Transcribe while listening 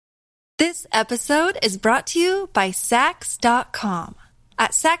This episode is brought to you by Sax.com.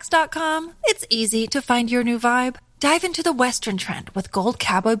 At Sax.com, it's easy to find your new vibe. Dive into the Western trend with gold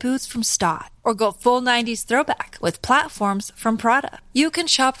cowboy boots from Stott, or go full 90s throwback with platforms from Prada. You can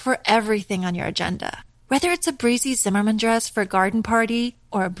shop for everything on your agenda, whether it's a breezy Zimmermann dress for a garden party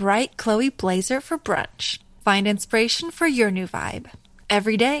or a bright Chloe blazer for brunch. Find inspiration for your new vibe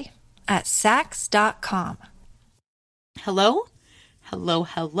every day at Sax.com. Hello? Hello,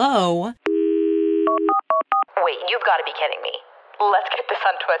 hello. Wait, you've got to be kidding me. Let's get this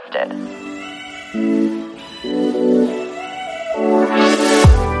untwisted.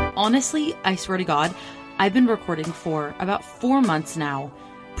 Honestly, I swear to God, I've been recording for about 4 months now,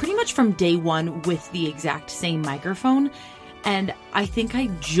 pretty much from day one with the exact same microphone, and I think I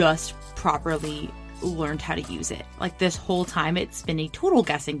just properly learned how to use it. Like this whole time, it's been a total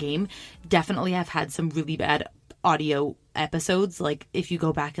guessing game. Definitely I've had some really bad audio episodes. Like if you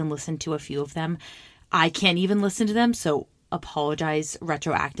go back and listen to a few of them, I can't even listen to them, so apologize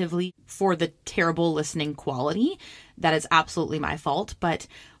retroactively for the terrible listening quality. That is absolutely my fault, but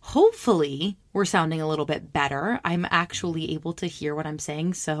hopefully we're sounding a little bit better. I'm actually able to hear what I'm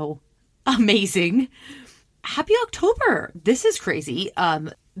saying, so amazing. Happy October. This is crazy.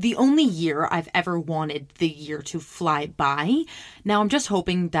 The only year I've ever wanted the year to fly by. Now I'm just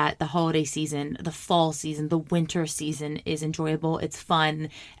hoping that the holiday season, the fall season, the winter season is enjoyable. It's fun.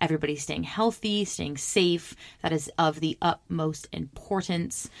 Everybody's staying healthy, staying safe. That is of the utmost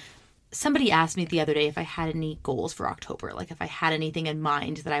importance. Somebody asked me the other day if I had any goals for October, like if I had anything in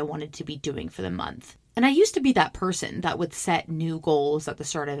mind that I wanted to be doing for the month. And I used to be that person that would set new goals at the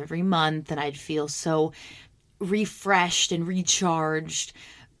start of every month, and I'd feel so refreshed and recharged.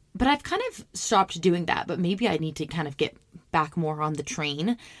 But I've kind of stopped doing that, but maybe I need to kind of get back more on the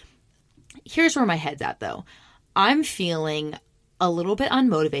train. Here's where my head's at, though. I'm feeling a little bit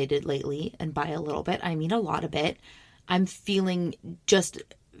unmotivated lately, and by a little bit, I mean a lot of it. I'm feeling just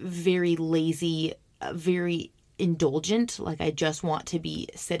very lazy, very indulgent, like I just want to be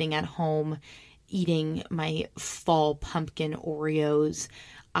sitting at home eating my fall pumpkin Oreos.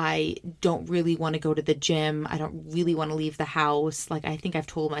 I don't really want to go to the gym. I don't really want to leave the house. Like, I think I've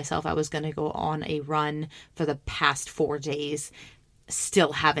told myself I was going to go on a run for the past 4 days.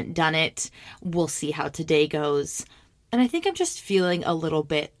 Still haven't done it. We'll see how today goes. And I think I'm just feeling a little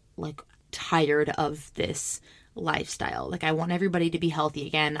bit like tired of this lifestyle. Like, I want everybody to be healthy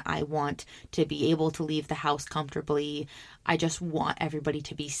again. I want to be able to leave the house comfortably. I just want everybody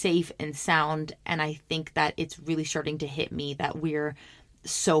to be safe and sound. And I think that it's really starting to hit me that we're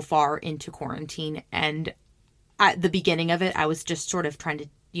so far into quarantine, and at the beginning of it I was just sort of trying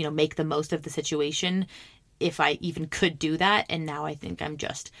to make the most of the situation if I even could do that, and now I think I'm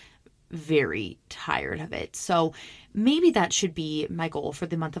just very tired of it. So maybe that should be my goal for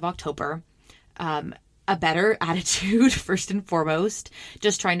the month of October. A better attitude first and foremost,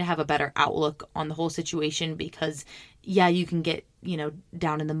 just trying to have a better outlook on the whole situation, because yeah, you can get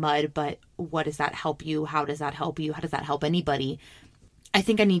down in the mud, but what does that help you? How does that help you? How does that help anybody? I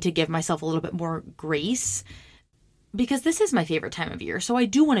think I need to give myself a little bit more grace, because this is my favorite time of year. So I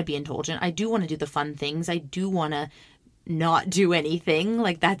do want to be indulgent. I do want to do the fun things. I do want to not do anything.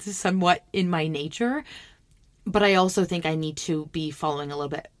 Like, that's somewhat in my nature. But I also think I need to be following a little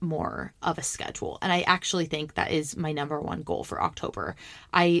bit more of a schedule. And I actually think that is my number one goal for October.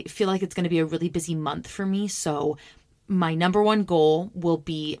 I feel like it's going to be a really busy month for me. So my number one goal will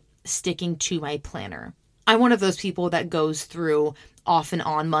be sticking to my planner. I'm one of those people that goes through off and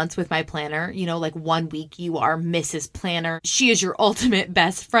on months with my planner. Like 1 week you are Mrs. Planner. She is your ultimate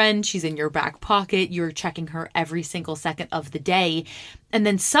best friend. She's in your back pocket. You're checking her every single second of the day. And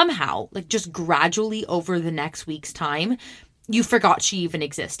then somehow, like just gradually over the next week's time, you forgot she even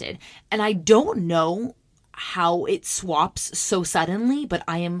existed. And I don't know how it swaps so suddenly, but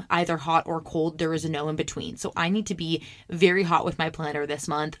I am either hot or cold. There is no in between. So I need to be very hot with my planner this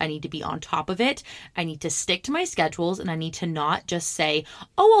month. I need to be on top of it. I need to stick to my schedules, and I need to not just say,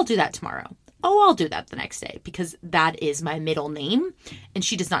 oh, I'll do that tomorrow. Oh, I'll do that the next day, because that is my middle name, and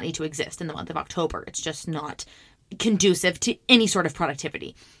she does not need to exist in the month of October. It's just not conducive to any sort of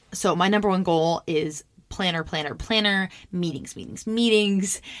productivity. So my number one goal is planner, meetings.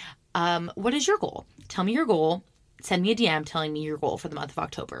 What is your goal? Tell me your goal. Send me a DM telling me your goal for the month of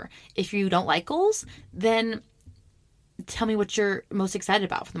October. If you don't like goals, then tell me what you're most excited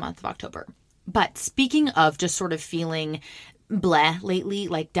about for the month of October. But speaking of just sort of feeling bleh lately,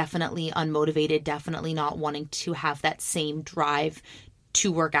 like definitely unmotivated, definitely not wanting to have that same drive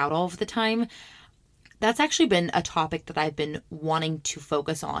to work out all of the time, that's actually been a topic that I've been wanting to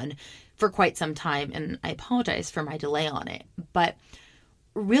focus on for quite some time. And I apologize for my delay on it. But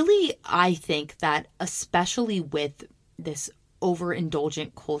really, I think that especially with this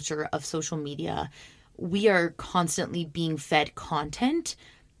overindulgent culture of social media, we are constantly being fed content,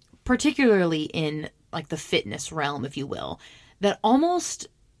 particularly in like the fitness realm, if you will, that almost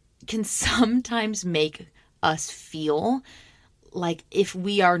can sometimes make us feel like if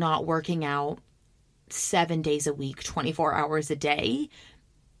we are not working out 7 days a week, 24 hours a day,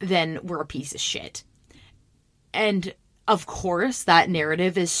 then we're a piece of shit. And of course, that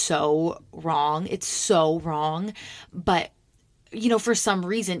narrative is so wrong. It's so wrong. But, for some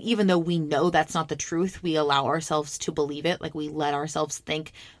reason, even though we know that's not the truth, we allow ourselves to believe it. Like we let ourselves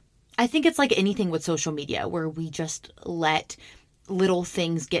think. I think it's like anything with social media where we just let little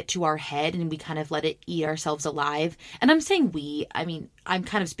things get to our head and we kind of let it eat ourselves alive. And I'm saying I'm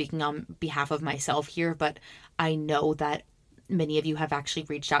kind of speaking on behalf of myself here, but I know that many of you have actually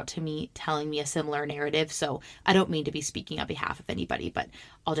reached out to me telling me a similar narrative. So I don't mean to be speaking on behalf of anybody, but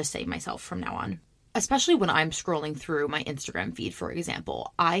I'll just say myself from now on. Especially when I'm scrolling through my Instagram feed, for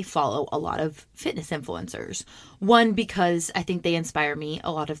example, I follow a lot of fitness influencers. One, because I think they inspire me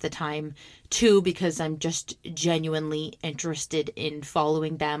a lot of the time. Two, because I'm just genuinely interested in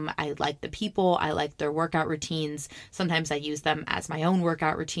following them. I like the people. I like their workout routines. Sometimes I use them as my own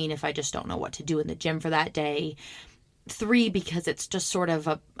workout routine if I just don't know what to do in the gym for that day. Three, because it's just sort of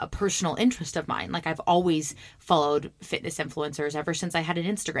a personal interest of mine. Like I've always followed fitness influencers ever since I had an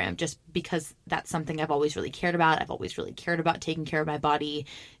Instagram, just because that's something I've always really cared about. I've always really cared about taking care of my body,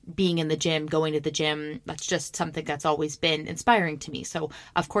 being in the gym, going to the gym. That's just something that's always been inspiring to me. So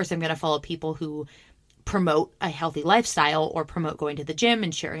of course I'm going to follow people who promote a healthy lifestyle or promote going to the gym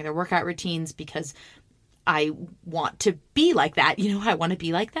and sharing their workout routines because I want to be like that. I want to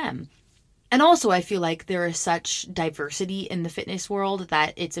be like them. And also, I feel like there is such diversity in the fitness world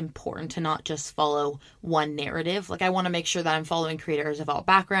that it's important to not just follow one narrative. Like, I want to make sure that I'm following creators of all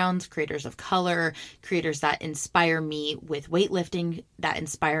backgrounds, creators of color, creators that inspire me with weightlifting, that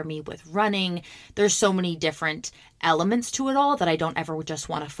inspire me with running. There's so many different elements to it all that I don't ever just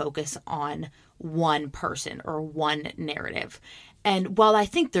want to focus on one person or one narrative. And while I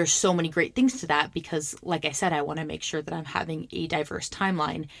think there's so many great things to that, because like I said, I want to make sure that I'm having a diverse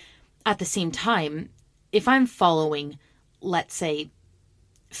timeline, at the same time, if I'm following, let's say,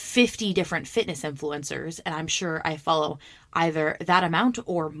 50 different fitness influencers, and I'm sure I follow either that amount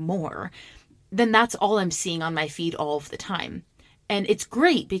or more, then that's all I'm seeing on my feed all of the time. And it's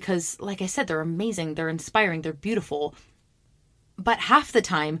great because, like I said, they're amazing, they're inspiring, they're beautiful. But half the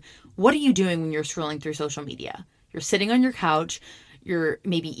time, what are you doing when you're scrolling through social media? You're sitting on your couch, you're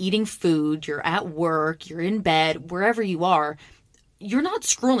maybe eating food, you're at work, you're in bed, wherever you are. You're not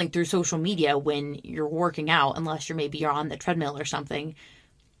scrolling through social media when you're working out, unless you're on the treadmill or something.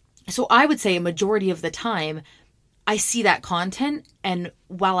 So I would say a majority of the time I see that content, and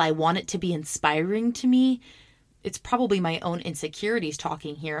while I want it to be inspiring to me, it's probably my own insecurities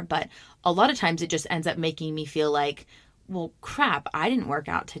talking here, but a lot of times it just ends up making me feel like, well, crap, I didn't work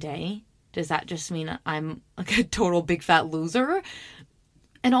out today. Does that just mean I'm like a total big fat loser?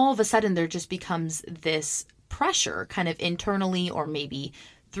 And all of a sudden there just becomes this pressure kind of internally or maybe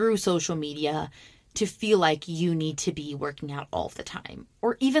through social media to feel like you need to be working out all the time.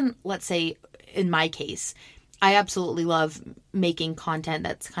 Or even, let's say, in my case, I absolutely love making content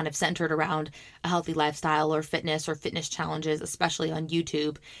that's kind of centered around a healthy lifestyle or fitness challenges, especially on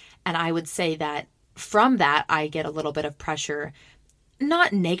YouTube. And I would say that from that, I get a little bit of pressure,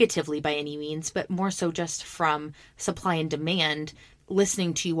 not negatively by any means, but more so just from supply and demand,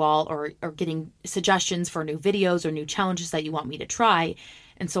 listening to you all or getting suggestions for new videos or new challenges that you want me to try.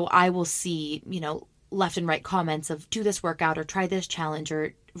 And so I will see, left and right comments of do this workout or try this challenge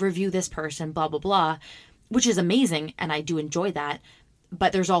or review this person, blah, blah, blah, which is amazing. And I do enjoy that.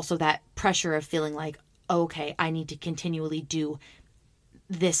 But there's also that pressure of feeling like, okay, I need to continually do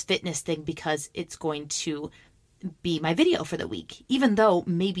this fitness thing because it's going to be my video for the week, even though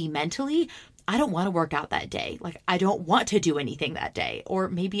maybe mentally I don't want to work out that day. Like I don't want to do anything that day, or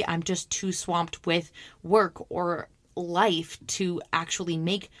maybe I'm just too swamped with work or life to actually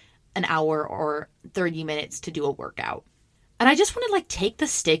make an hour or 30 minutes to do a workout. And I just want to take the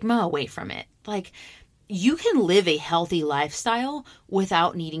stigma away from it. Like you can live a healthy lifestyle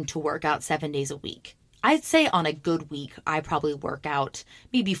without needing to work out 7 days a week. I'd say on a good week, I probably work out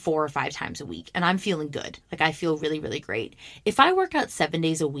maybe 4 or 5 times a week and I'm feeling good. Like I feel really, really great. If I work out 7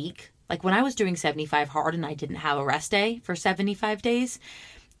 days a week, like when I was doing 75 hard and I didn't have a rest day for 75 days,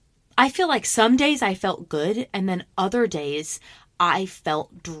 I feel like some days I felt good and then other days I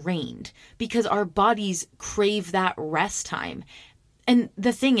felt drained because our bodies crave that rest time. And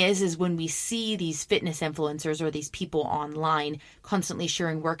the thing is when we see these fitness influencers or these people online constantly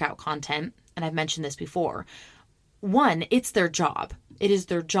sharing workout content, and I've mentioned this before, one, it's their job. It is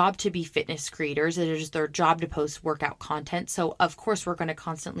their job to be fitness creators. It is their job to post workout content. So of course we're going to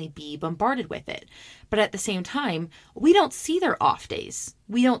constantly be bombarded with it. But at the same time, we don't see their off days.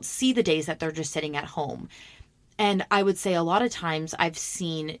 We don't see the days that they're just sitting at home. And I would say a lot of times I've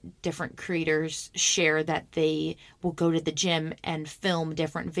seen different creators share that they will go to the gym and film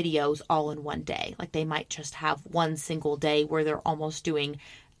different videos all in one day. Like they might just have one single day where they're almost doing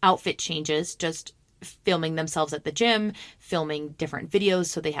outfit changes, just filming themselves at the gym, filming different videos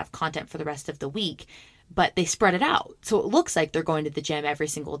so they have content for the rest of the week, but they spread it out. So it looks like they're going to the gym every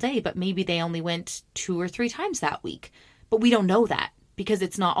single day, but maybe they only went 2 or 3 times that week. But we don't know that because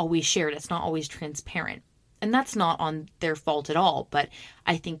it's not always shared. It's not always transparent. And that's not on their fault at all. But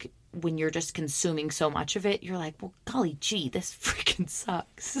I think when you're just consuming so much of it, you're like, well, golly gee, this freaking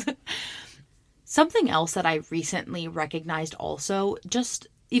sucks. Something else that I recently recognized also, just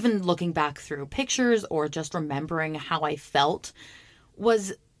even looking back through pictures or just remembering how I felt,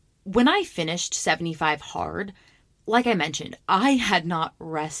 was when I finished 75 hard, like I mentioned, I had not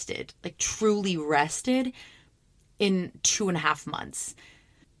rested, like truly rested in 2.5 months.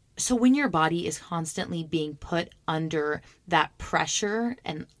 So when your body is constantly being put under that pressure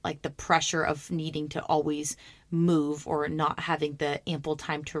and like the pressure of needing to always move or not having the ample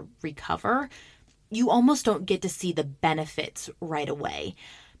time to recover, you almost don't get to see the benefits right away.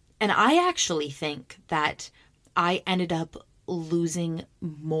 And I actually think that I ended up losing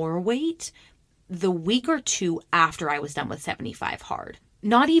more weight the week or 2 after I was done with 75 hard.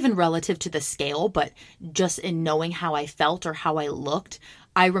 Not even relative to the scale, but just in knowing how I felt or how I looked.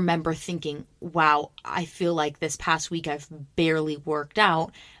 I remember thinking, wow, I feel like this past week I've barely worked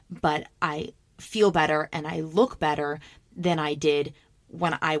out, but I feel better and I look better than I did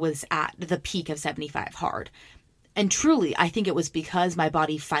when I was at the peak of 75 hard. And truly, I think it was because my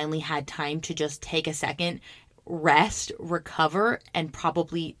body finally had time to just take a second, rest, recover, and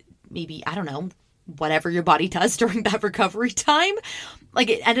probably maybe, I don't know, whatever your body does during that recovery time. Like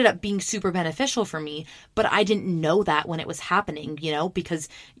it ended up being super beneficial for me, but I didn't know that when it was happening, because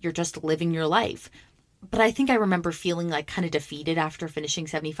you're just living your life. But I think I remember feeling like kind of defeated after finishing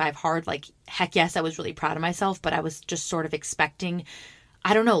 75 hard. Like, heck yes, I was really proud of myself, but I was just sort of expecting,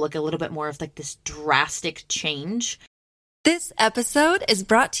 I don't know, like a little bit more of like this drastic change. This episode is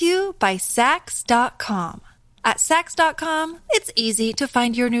brought to you by Sax.com. At Sax.com, it's easy to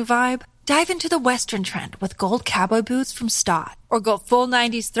find your new vibe. Dive into the Western trend with gold cowboy boots from Stott, or go full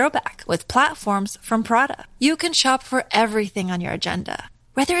 90s throwback with platforms from Prada. You can shop for everything on your agenda,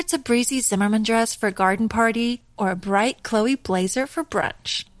 whether it's a breezy Zimmermann dress for a garden party or a bright Chloe blazer for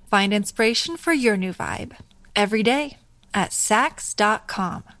brunch. Find inspiration for your new vibe every day at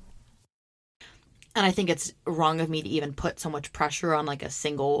Sax.com. And I think it's wrong of me to even put so much pressure on like a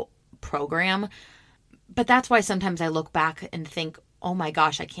single program. But that's why sometimes I look back and think, oh my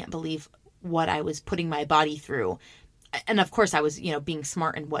gosh, I can't believe what I was putting my body through. And of course I was, being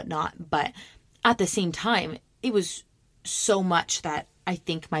smart and whatnot. But at the same time, it was so much that I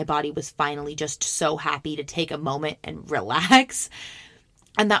think my body was finally just so happy to take a moment and relax.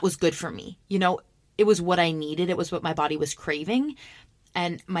 And that was good for me. It was what I needed. It was what my body was craving.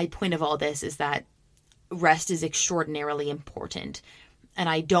 And my point of all this is that rest is extraordinarily important. And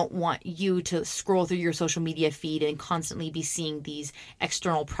I don't want you to scroll through your social media feed and constantly be seeing these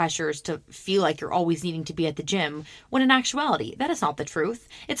external pressures to feel like you're always needing to be at the gym, when in actuality, that is not the truth.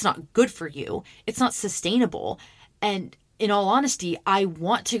 It's not good for you. It's not sustainable. And in all honesty, I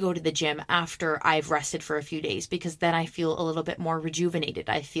want to go to the gym after I've rested for a few days because then I feel a little bit more rejuvenated.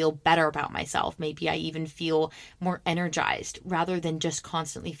 I feel better about myself. Maybe I even feel more energized rather than just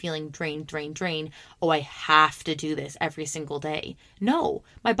constantly feeling drained. Oh, I have to do this every single day. No,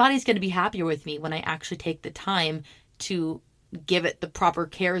 my body's going to be happier with me when I actually take the time to give it the proper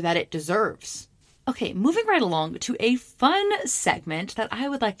care that it deserves. Okay, moving right along to a fun segment that I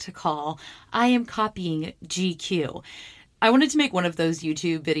would like to call I Am Copying GQ. I wanted to make one of those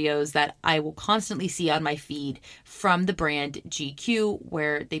YouTube videos that I will constantly see on my feed from the brand GQ,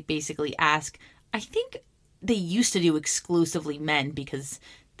 where they basically ask, I think they used to do exclusively men because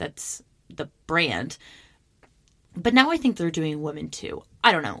that's the brand, but now I think they're doing women too.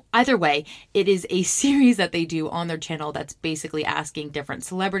 I don't know. Either way, it is a series that they do on their channel that's basically asking different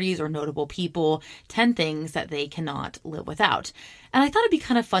celebrities or notable people 10 things that they cannot live without. And I thought it'd be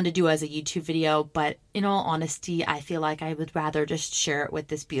kind of fun to do as a YouTube video, but in all honesty, I feel like I would rather just share it with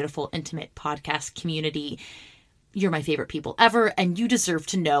this beautiful, intimate podcast community. You're my favorite people ever, and you deserve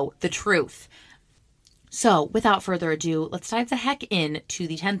to know the truth. So without further ado, let's dive the heck in to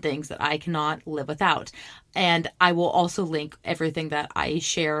the 10 things that I cannot live without. And I will also link everything that I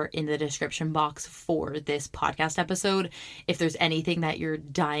share in the description box for this podcast episode. If there's anything that you're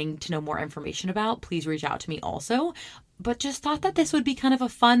dying to know more information about, please reach out to me also. But just thought that this would be kind of a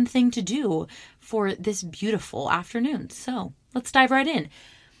fun thing to do for this beautiful afternoon. So let's dive right in.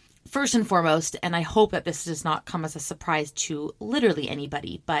 First and foremost, and I hope that this does not come as a surprise to literally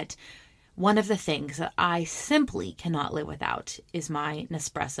anybody, but one of the things that I simply cannot live without is my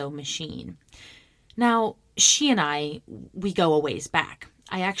Nespresso machine. Now, she and I, we go a ways back.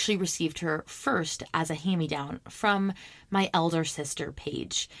 I actually received her first as a hand-me-down from my elder sister,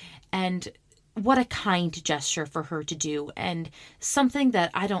 Paige. And what a kind gesture for her to do, and something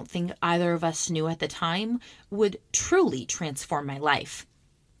that I don't think either of us knew at the time would truly transform my life.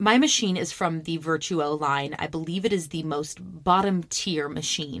 My machine is from the Vertuo line. I believe it is the most bottom tier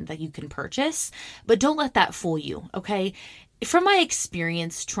machine that you can purchase, but don't let that fool you, okay? From my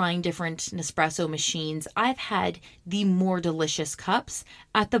experience trying different Nespresso machines, I've had the more delicious cups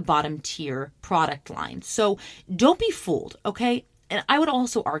at the bottom tier product line. So don't be fooled, okay? And I would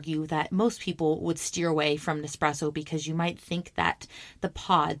also argue that most people would steer away from Nespresso because you might think that the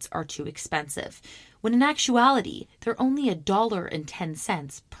pods are too expensive, when in actuality, they're only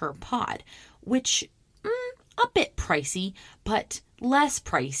 $1.10 per pod, which a bit pricey, but less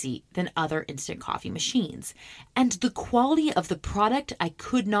pricey than other instant coffee machines. And the quality of the product, I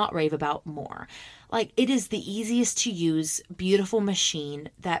could not rave about more. Like, it is the easiest to use, beautiful machine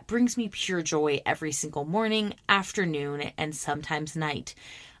that brings me pure joy every single morning, afternoon, and sometimes night.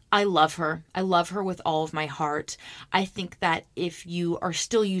 I love her. I love her with all of my heart. I think that if you are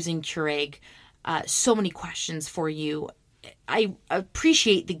still using Keurig, so many questions for you. I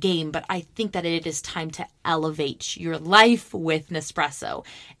appreciate the game, but I think that it is time to elevate your life with Nespresso.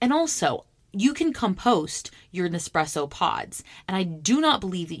 And also, you can compost your Nespresso pods. And I do not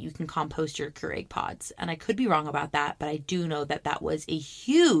believe that you can compost your Keurig pods. And I could be wrong about that, but I do know that that was a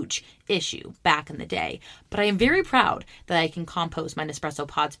huge issue back in the day. But I am very proud that I can compost my Nespresso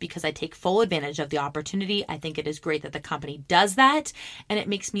pods because I take full advantage of the opportunity. I think it is great that the company does that. And it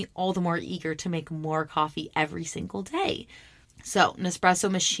makes me all the more eager to make more coffee every single day. So, Nespresso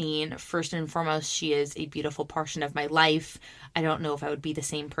machine, first and foremost, she is a beautiful portion of my life. I don't know if I would be the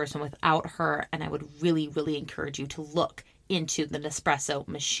same person without her, and I would really, really encourage you to look into the Nespresso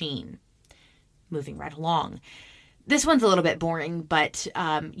machine. Moving right along. This one's a little bit boring, but,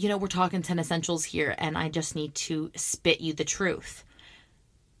 we're talking 10 essentials here, and I just need to spit you the truth.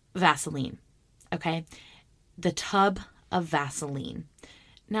 Vaseline, okay? The tub of Vaseline.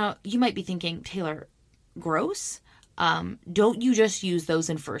 Now, you might be thinking, Taylor, gross? Don't you just use those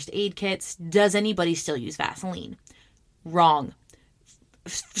in first aid kits? Does anybody still use Vaseline? Wrong.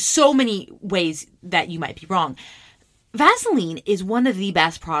 So many ways that you might be wrong. Vaseline is one of the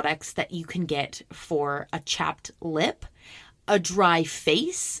best products that you can get for a chapped lip, a dry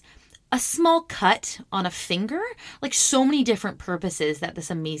face, a small cut on a finger, like so many different purposes that this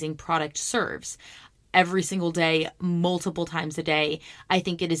amazing product serves. Every single day, multiple times a day. I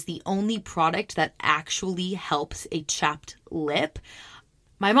think it is the only product that actually helps a chapped lip.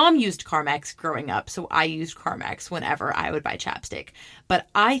 My mom used Carmex growing up, so I used Carmex whenever I would buy chapstick. But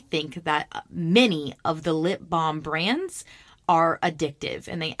I think that many of the lip balm brands are addictive,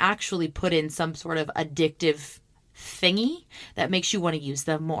 and they actually put in some sort of addictive thingy that makes you want to use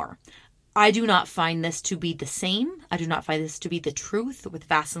them more. I do not find this to be the same. I do not find this to be the truth with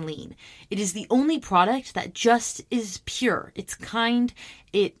Vaseline. It is the only product that just is pure. It's kind.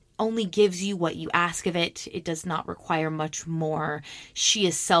 It only gives you what you ask of it. It does not require much more. She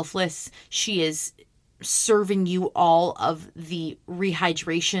is selfless. She is serving you all of the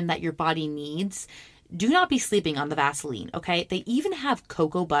rehydration that your body needs. Do not be sleeping on the Vaseline, okay? They even have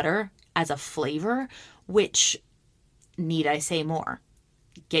cocoa butter as a flavor, which, need I say more?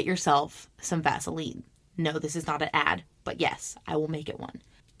 Get yourself some Vaseline. No, this is not an ad, but yes, I will make it one.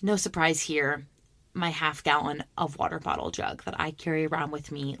 No surprise here, my half-gallon of water bottle jug that I carry around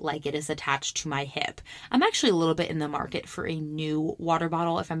with me like it is attached to my hip. I'm actually a little bit in the market for a new water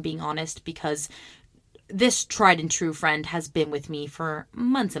bottle, if I'm being honest, because this tried and true friend has been with me for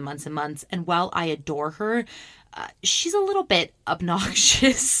months and months and months, and while I adore her, she's a little bit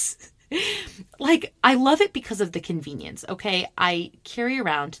obnoxious. Like, I love it because of the convenience, okay? I carry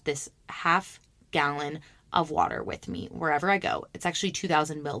around this half-gallon of water with me wherever I go. It's actually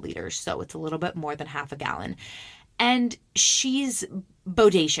 2,000 milliliters, so it's a little bit more than half a gallon. And she's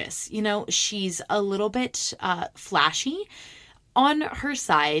bodacious, she's a little bit flashy. On her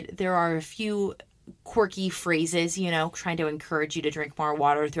side, there are a few quirky phrases, trying to encourage you to drink more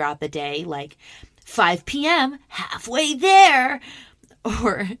water throughout the day, like 5 p.m., halfway there,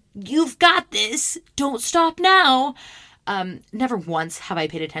 or you've got this, don't stop now. Never once have I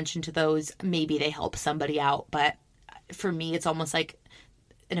paid attention to those. Maybe they help somebody out, but for me, it's almost like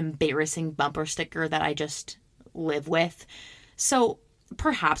an embarrassing bumper sticker that I just live with. So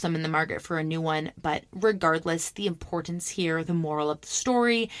perhaps I'm in the market for a new one, but regardless, the importance here, the moral of the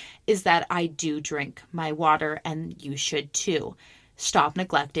story is that I do drink my water, and you should too. Stop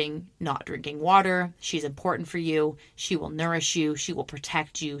neglecting not drinking water. She's important for you. She will nourish you. She will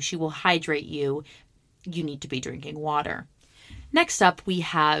protect you. She will hydrate you. You need to be drinking water. Next up, we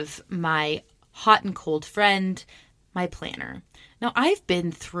have my hot and cold friend, my planner. Now, I've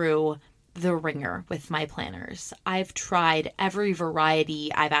been through the ringer with my planners. I've tried every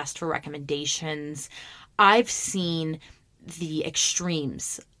variety. I've asked for recommendations. I've seen the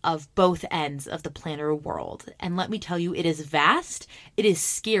extremes of both ends of the planner world. And let me tell you, it is vast. It is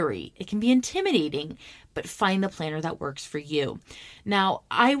scary. It can be intimidating, but find the planner that works for you. Now,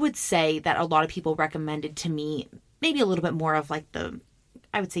 I would say that a lot of people recommended to me maybe a little bit more of like the,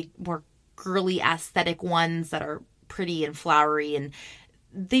 I would say, more girly aesthetic ones that are pretty and flowery, and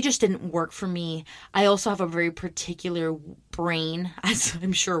they just didn't work for me. I also have a very particular brain, as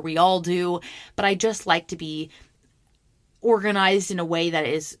I'm sure we all do, but I just like to be organized in a way that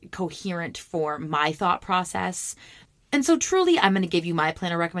is coherent for my thought process. And so truly, I'm going to give you my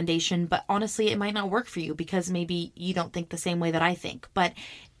planner recommendation, but honestly, it might not work for you because maybe you don't think the same way that I think. But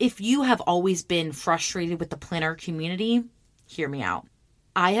if you have always been frustrated with the planner community, hear me out.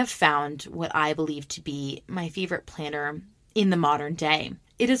 I have found what I believe to be my favorite planner in the modern day.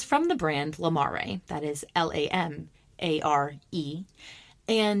 It is from the brand Lamare, that is Lamare.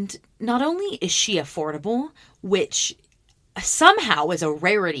 And not only is she affordable, which somehow is a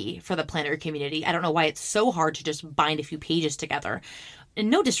rarity for the planner community. I don't know why it's so hard to just bind a few pages together. And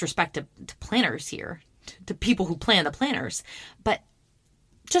no disrespect to planners here, to people who plan the planners, but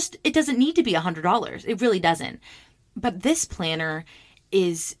just, it doesn't need to be $100. It really doesn't. But this planner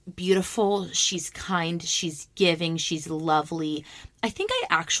is beautiful. She's kind. She's giving. She's lovely. I think I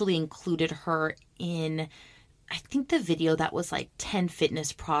actually included her in, I think the video that was like 10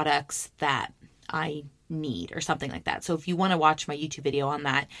 fitness products that I need or something like that. So if you want to watch my YouTube video on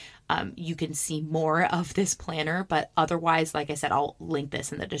that, you can see more of this planner. But otherwise, like I said, I'll link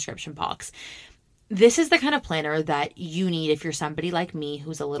this in the description box. This is the kind of planner that you need if you're somebody like me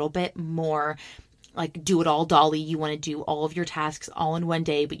who's a little bit more like do-it-all dolly. You want to do all of your tasks all in one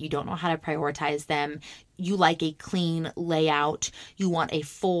day, but you don't know how to prioritize them. You like a clean layout. You want a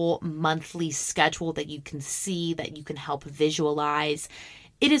full monthly schedule that you can see, that you can help visualize.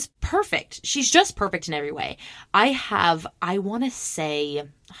 It is perfect. She's just perfect in every way. I want to say,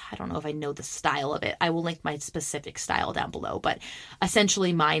 I don't know if I know the style of it. I will link my specific style down below, but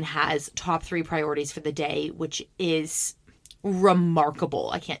essentially mine has top 3 priorities for the day, which is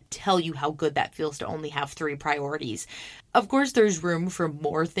remarkable. I can't tell you how good that feels to only have 3 priorities. Of course, there's room for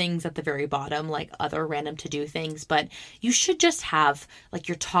more things at the very bottom, like other random to-do things, but you should just have like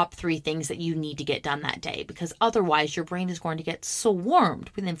your top 3 things that you need to get done that day, because otherwise your brain is going to get swarmed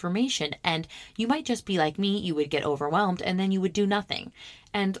with information and you might just be like me. You would get overwhelmed and then you would do nothing.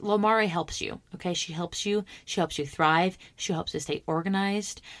 And Lamare helps you. Okay. She helps you thrive. She helps you stay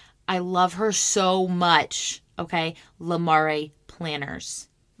organized. I love her so much. Okay. Lamare planners.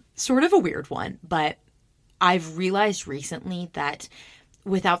 Sort of a weird one, but I've realized recently that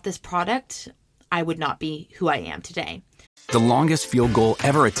without this product, I would not be who I am today. The longest field goal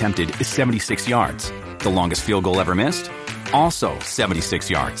ever attempted is 76 yards. The longest field goal ever missed? Also 76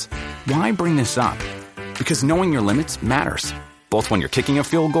 yards. Why bring this up? Because knowing your limits matters, both when you're kicking a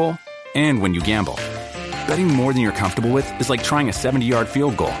field goal and when you gamble. Betting more than you're comfortable with is like trying a 70-yard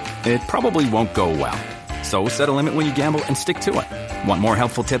field goal. It probably won't go well. So set a limit when you gamble and stick to it. Want more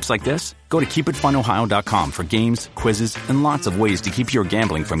helpful tips like this? Go to keepitfunohio.com for games, quizzes, and lots of ways to keep your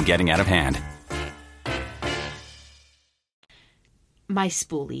gambling from getting out of hand. My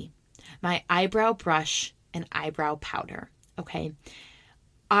spoolie, my eyebrow brush and eyebrow powder. Okay.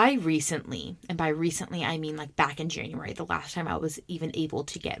 I recently, and by recently, I mean like back in January, the last time I was even able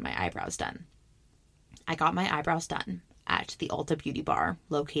to get my eyebrows done. I got my eyebrows done at the Ulta Beauty Bar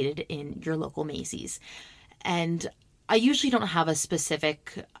located in your local Macy's. And I usually don't have a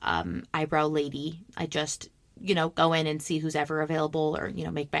specific eyebrow lady. I just, go in and see who's ever available or,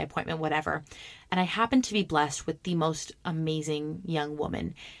 make my appointment, whatever. And I happened to be blessed with the most amazing young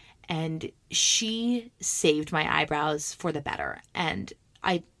woman. And she saved my eyebrows for the better. And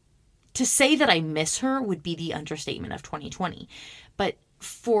to say that I miss her would be the understatement of 2020. But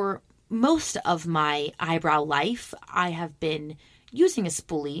for most of my eyebrow life, I have been using a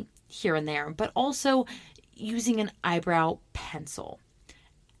spoolie here and there, but also using an eyebrow pencil.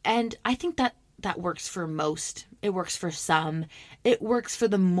 And I think that works for most. It works for some. It works for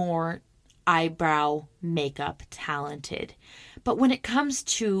the more eyebrow makeup talented. But when it comes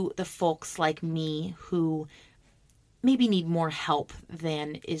to the folks like me who maybe need more help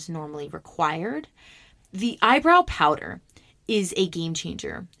than is normally required, the eyebrow powder is a game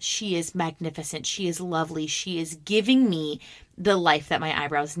changer. She is magnificent. She is lovely. She is giving me the life that my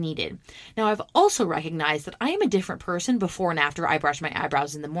eyebrows needed. Now, I've also recognized that I am a different person before and after I brush my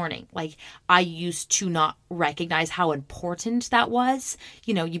eyebrows in the morning. Like, I used to not recognize how important that was.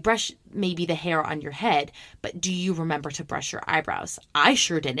 You know, you brush maybe the hair on your head, but do you remember to brush your eyebrows? I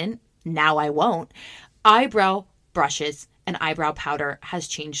sure didn't. Now I won't. Eyebrow brushes and eyebrow powder has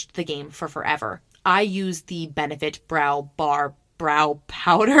changed the game for forever. I use the Benefit Brow Bar Brow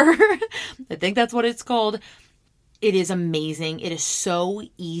Powder. I think that's what it's called. It is amazing. It is so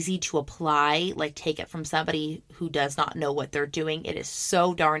easy to apply. Like, take it from somebody who does not know what they're doing. It is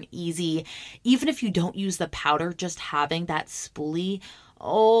so darn easy. Even if you don't use the powder, just having that spoolie,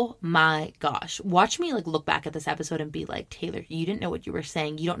 oh my gosh. Watch me look back at this episode and be like, Taylor, you didn't know what you were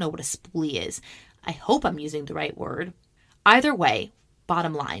saying. You don't know what a spoolie is. I hope I'm using the right word. Either way,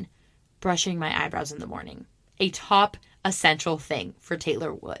 bottom line, brushing my eyebrows in the morning. A top essential thing for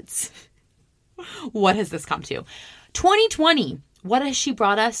Taylor Woods. What has this come to? 2020. What has she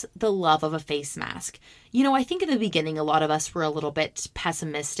brought us? The love of a face mask. You know, I think in the beginning, a lot of us were a little bit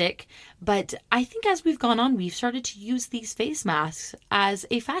pessimistic, but I think as we've gone on, we've started to use these face masks as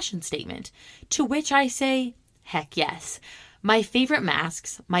a fashion statement, to which I say, heck yes. My favorite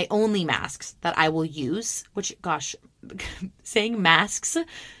masks, my only masks that I will use, which, gosh, saying masks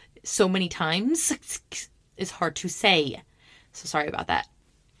so many times is hard to say. So sorry about that.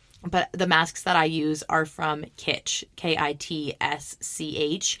 But the masks that I use are from Kitsch, Kitsch.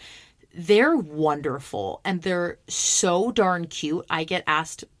 They're wonderful and they're so darn cute. I get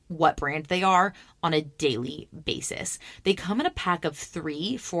asked what brand they are on a daily basis. They come in a pack of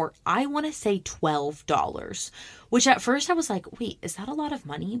 3 for, I want to say, $12, which at first I was like, wait, is that a lot of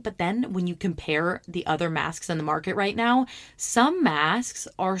money? But then when you compare the other masks in the market right now, some masks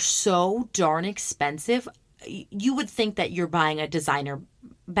are so darn expensive. You would think that you're buying a designer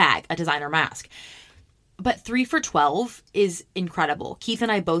bag, a designer mask. But 3 for $12 is incredible. Keith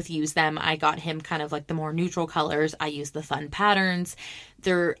and I both use them. I got him kind of like the more neutral colors. I use the fun patterns.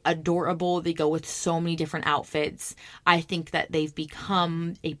 They're adorable. They go with so many different outfits. I think that they've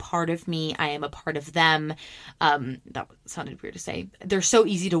become a part of me. I am a part of them. That sounded weird to say. They're so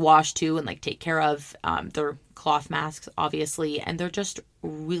easy to wash too and take care of. They're cloth masks, obviously, and they're just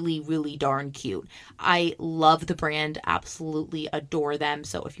really, really darn cute. I love the brand, absolutely adore them.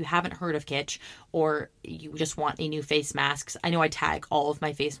 So if you haven't heard of Kitsch or you just want a new face masks, I know I tag all of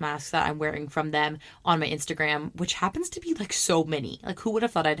my face masks that I'm wearing from them on my Instagram, which happens to be so many. Who would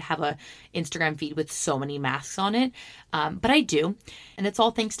have thought I'd have a Instagram feed with so many masks on it? But I do, and it's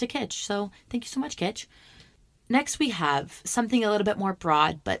all thanks to Kitsch. So thank you so much, Kitsch. Next, we have something a little bit more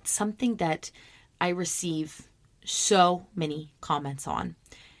broad, but something that I receive so many comments on,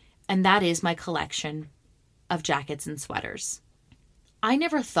 and that is my collection of jackets and sweaters. I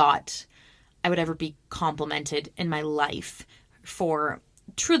never thought I would ever be complimented in my life for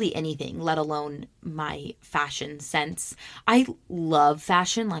truly anything, let alone my fashion sense. I love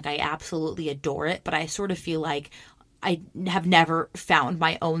fashion, I absolutely adore it, but I sort of feel like I have never found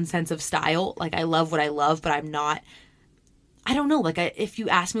my own sense of style. I love what I love, but I'm not, I don't know, if you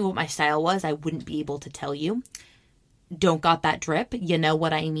asked me what my style was, I wouldn't be able to tell you. Don't got that drip, you know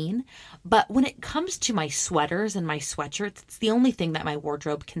what I mean? But when it comes to my sweaters and my sweatshirts, it's the only thing that my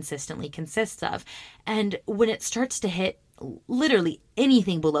wardrobe consistently consists of. And when it starts to hit literally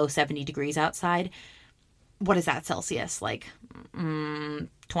anything below 70 degrees outside, what is that Celsius?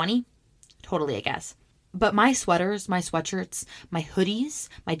 20? Totally, I guess. But my sweaters, my sweatshirts, my hoodies,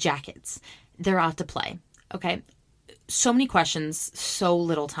 my jackets, they're out to play, okay? So many questions, so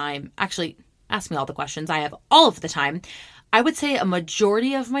little time. Actually, ask me all the questions. I have all of the time. I would say a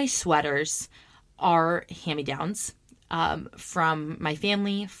majority of my sweaters are hand-me-downs from my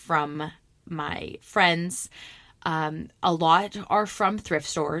family, from my friends. A lot are from thrift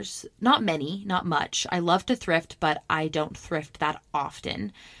stores. Not many, not much. I love to thrift, but I don't thrift that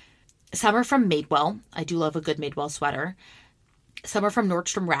often. Some are from Madewell. I do love a good Madewell sweater. Some are from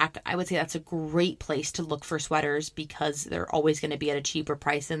Nordstrom Rack. I would say that's a great place to look for sweaters because they're always going to be at a cheaper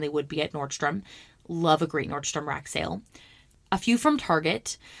price than they would be at Nordstrom. Love a great Nordstrom Rack sale. A few from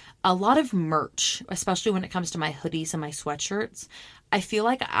Target. A lot of merch, especially when it comes to my hoodies and my sweatshirts. I feel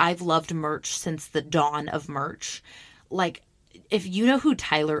like I've loved merch since the dawn of merch. if you know who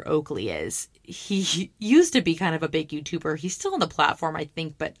Tyler Oakley is, he used to be kind of a big YouTuber. He's still on the platform, I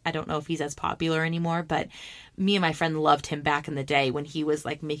think, but I don't know if he's as popular anymore. But me and my friend loved him back in the day when he was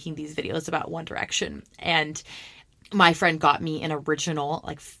like making these videos about One Direction. And my friend got me an original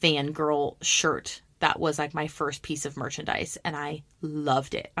like fangirl shirt. That was like my first piece of merchandise, and I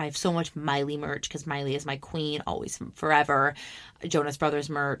loved it. I have so much Miley merch because Miley is my queen, always forever. Jonas Brothers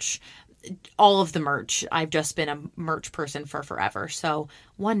merch, all of the merch. I've just been a merch person for forever. So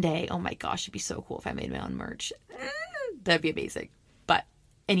one day, oh my gosh, it'd be so cool if I made my own merch. That'd be amazing. But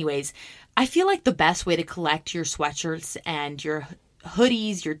anyways, I feel like the best way to collect your sweatshirts and your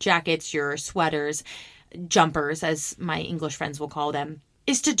hoodies, your jackets, your sweaters, jumpers, as my English friends will call them,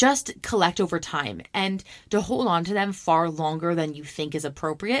 is to just collect over time and to hold on to them far longer than you think is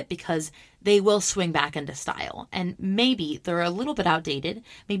appropriate, because they will swing back into style. And maybe they're a little bit outdated.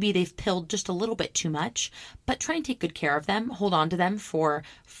 Maybe they've pilled just a little bit too much, but try and take good care of them. Hold on to them for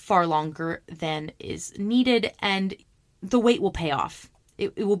far longer than is needed, and the wait will pay off.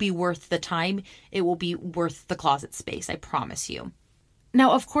 It will be worth the time. It will be worth the closet space, I promise you.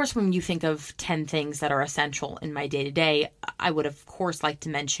 Now, of course, when you think of 10 things that are essential in my day-to-day, I would, of course, like to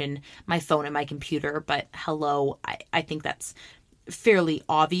mention my phone and my computer, but hello, I think that's fairly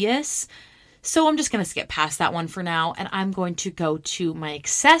obvious. So I'm just going to skip past that one for now, and I'm going to go to my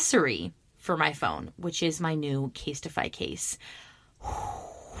accessory for my phone, which is my new Casetify case.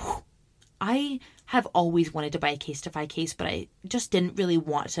 I have always wanted to buy a Casetify case, but I just didn't really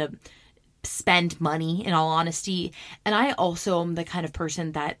want to spend money, in all honesty. And I also am the kind of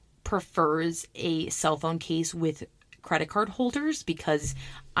person that prefers a cell phone case with credit card holders because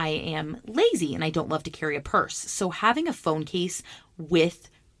I am lazy and I don't love to carry a purse. So having a phone case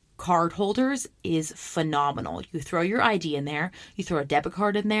with card holders is phenomenal. You throw your ID in there, you throw a debit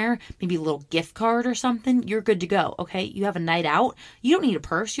card in there, maybe a little gift card or something, you're good to go. Okay, you have a night out, you don't need a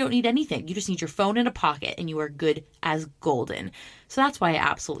purse, you don't need anything. You just need your phone in a pocket and you are good as golden. So that's why I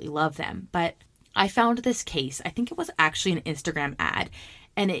absolutely love them. But I found this case, I think it was actually an Instagram ad,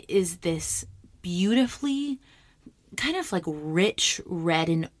 and it is this beautifully kind of like rich red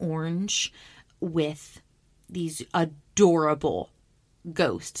and orange with these adorable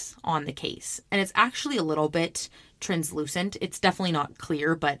ghosts on the case. And it's actually a little bit translucent. It's definitely not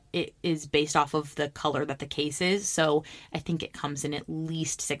clear, but it is based off of the color that the case is. So I think it comes in at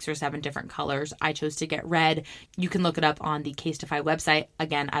least 6 or 7 different colors. I chose to get red. You can look it up on the Casetify website.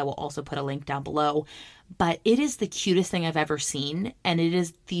 Again, I will also put a link down below. But it is the cutest thing I've ever seen, and it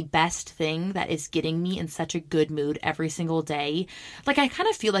is the best thing that is getting me in such a good mood every single day. Like, I kind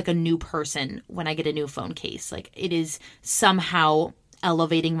of feel like a new person when I get a new phone case. Like, it is somehow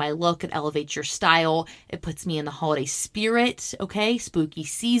elevating my look. It elevates your style. It puts me in the holiday spirit, okay? Spooky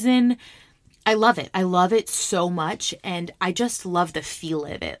season. I love it. I love it so much, and I just love the feel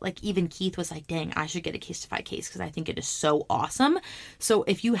of it. Like, even Keith was like, dang, I should get a Casetify case because I think it is so awesome. So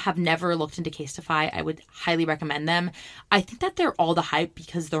if you have never looked into Casetify, I would highly recommend them. I think that they're all the hype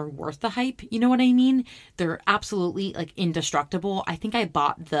because they're worth the hype. You know what I mean? They're absolutely like indestructible. I think I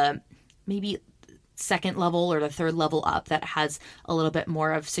bought the maybe second level or the third level up that has a little bit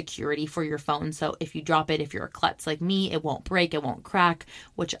more of security for your phone. So if you drop it, if you're a klutz like me, it won't break, it won't crack,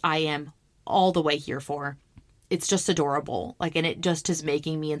 which I am all the way here for. It's just adorable. Like, and it just is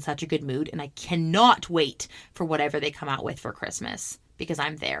making me in such a good mood. And I cannot wait for whatever they come out with for Christmas because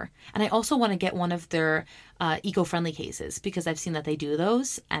I'm there. And I also want to get one of their eco-friendly cases because I've seen that they do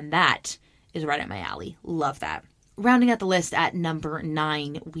those, and that is right up my alley. Love that. Rounding out the list at number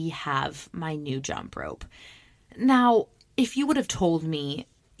 9, we have my new jump rope. Now, if you would have told me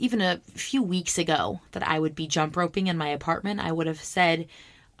even a few weeks ago that I would be jump roping in my apartment, I would have said,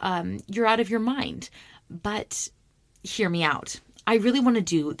 you're out of your mind. But hear me out. I really want to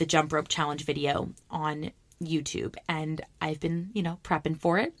do the jump rope challenge video on YouTube, and I've been, prepping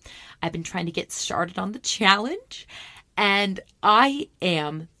for it. I've been trying to get started on the challenge. And I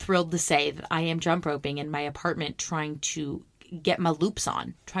am thrilled to say that I am jump roping in my apartment, trying to get my loops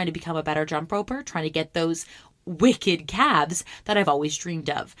on, trying to become a better jump roper, trying to get those wicked calves that I've always dreamed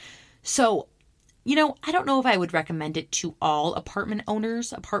of. So, I don't know if I would recommend it to all apartment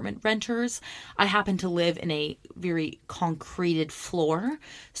owners, apartment renters. I happen to live in a very concreted floor,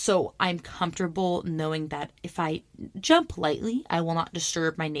 so I'm comfortable knowing that if I jump lightly, I will not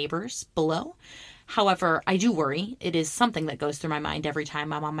disturb my neighbors below. However, I do worry. It is something that goes through my mind every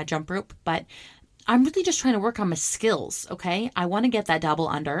time I'm on my jump rope, but I'm really just trying to work on my skills, okay? I want to get that double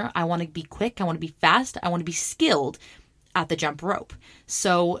under. I want to be quick. I want to be fast. I want to be skilled at the jump rope.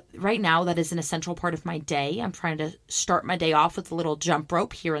 So right now, that is an essential part of my day. I'm trying to start my day off with a little jump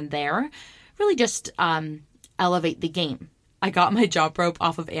rope here and there. Really just elevate the game. I got my jump rope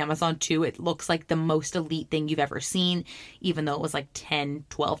off of Amazon too. It looks like the most elite thing you've ever seen, even though it was like $10,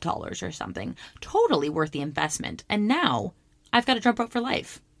 $12 or something. Totally worth the investment. And now I've got a jump rope for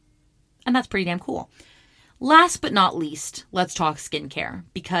life. And that's pretty damn cool. Last but not least, let's talk skincare,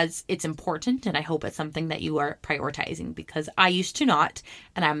 because it's important and I hope it's something that you are prioritizing, because I used to not,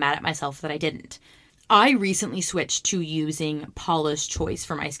 and I'm mad at myself that I didn't. I recently switched to using Paula's Choice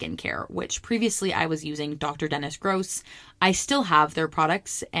for my skincare, which previously I was using Dr. Dennis Gross. I still have their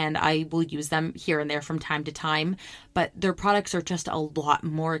products and I will use them here and there from time to time, but their products are just a lot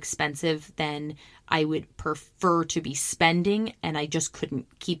more expensive than I would prefer to be spending, and I just couldn't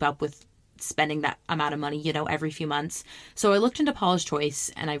keep up with spending that amount of money, every few months. So I looked into Paula's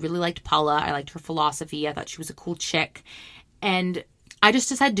Choice and I really liked Paula. I liked her philosophy. I thought she was a cool chick. And I just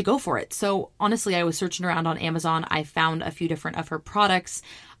decided to go for it. So honestly, I was searching around on Amazon. I found a few different of her products.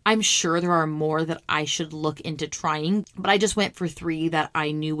 I'm sure there are more that I should look into trying, but I just went for 3 that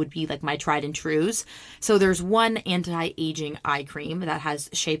I knew would be like my tried and trues. So there's one anti-aging eye cream that has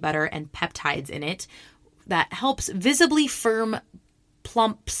shea butter and peptides in it that helps visibly firm,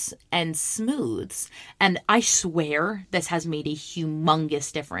 plumps, and smooths. And I swear this has made a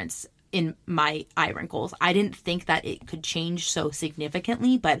humongous difference in my eye wrinkles. I didn't think that it could change so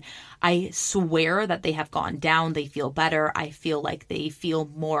significantly, but I swear that they have gone down. They feel better. I feel like they feel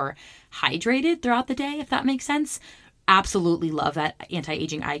more hydrated throughout the day, if that makes sense. Absolutely love that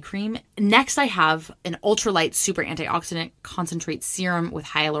anti-aging eye cream. Next, I have an ultralight super antioxidant concentrate serum with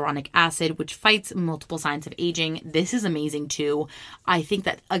hyaluronic acid, which fights multiple signs of aging. This is amazing too. I think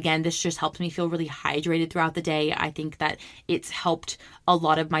that, again, this just helps me feel really hydrated throughout the day. I think that it's helped a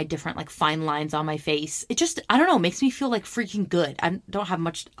lot of my different like fine lines on my face. It just, I don't know, makes me feel like freaking good. I don't have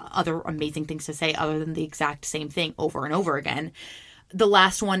much other amazing things to say other than the exact same thing over and over again. The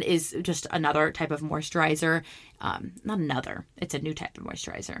last one is just another type of moisturizer. It's a new type of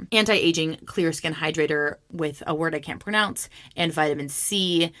moisturizer. Anti-aging clear skin hydrator with a word I can't pronounce, and vitamin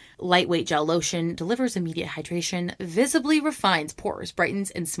C. Lightweight gel lotion, delivers immediate hydration, visibly refines pores, brightens,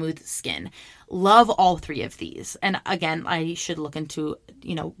 and smooths skin. Love all 3 of these. And again, I should look into,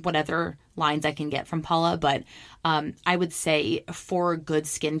 what other lines I can get from Paula, but I would say for good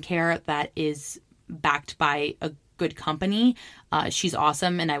skincare that is backed by a good company, she's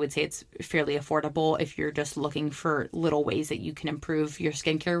awesome, and I would say it's fairly affordable if you're just looking for little ways that you can improve your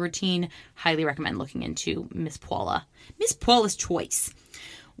skincare routine. Highly recommend looking into Miss Paula's Choice.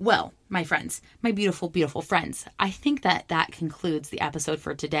 Well, my friends, my beautiful, beautiful friends, I think that concludes the episode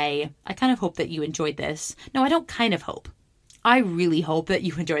for today. I kind of hope that you enjoyed this. No, I don't kind of hope. I really hope that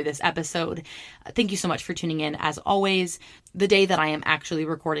you enjoyed this episode. Thank you so much for tuning in. As always, the day that I am actually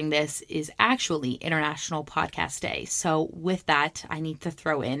recording this is actually International Podcast Day. So with that, I need to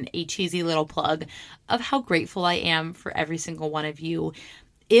throw in a cheesy little plug of how grateful I am for every single one of you.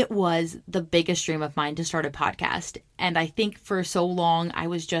 It was the biggest dream of mine to start a podcast. And I think for so long, I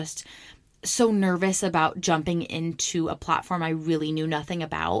was just so nervous about jumping into a platform I really knew nothing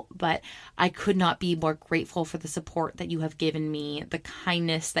about, but I could not be more grateful for the support that you have given me, the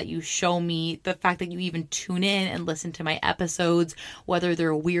kindness that you show me, the fact that you even tune in and listen to my episodes, whether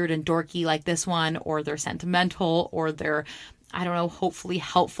they're weird and dorky like this one, or they're sentimental, or they're, I don't know, hopefully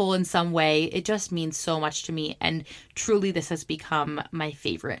helpful in some way. It just means so much to me. And truly, this has become my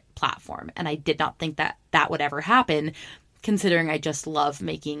favorite platform. And I did not think that that would ever happen, considering I just love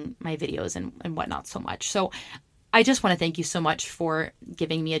making my videos and whatnot so much. So I just want to thank you so much for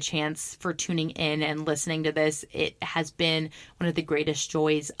giving me a chance, for tuning in and listening to this. It has been one of the greatest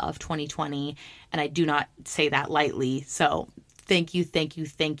joys of 2020, and I do not say that lightly. So thank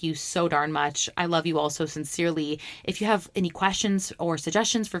you so darn much. I love you all so sincerely. If you have any questions or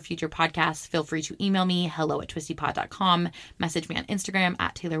suggestions for future podcasts, feel free to email me, hello@twistypod.com. Message me on Instagram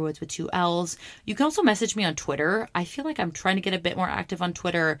 @Taylor Woods with 2 L's. You can also message me on Twitter. I feel like I'm trying to get a bit more active on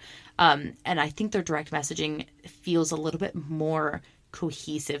Twitter. And I think their direct messaging feels a little bit more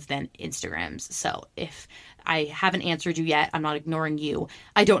cohesive than Instagram's. So if I haven't answered you yet, I'm not ignoring you.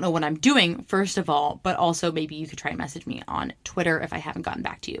 I don't know what I'm doing, first of all, but also maybe you could try and message me on Twitter if I haven't gotten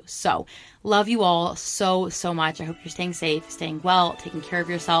back to you. So love you all so, so much. I hope you're staying safe, staying well, taking care of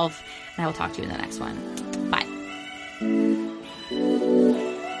yourself, and I will talk to you in the next one. Bye.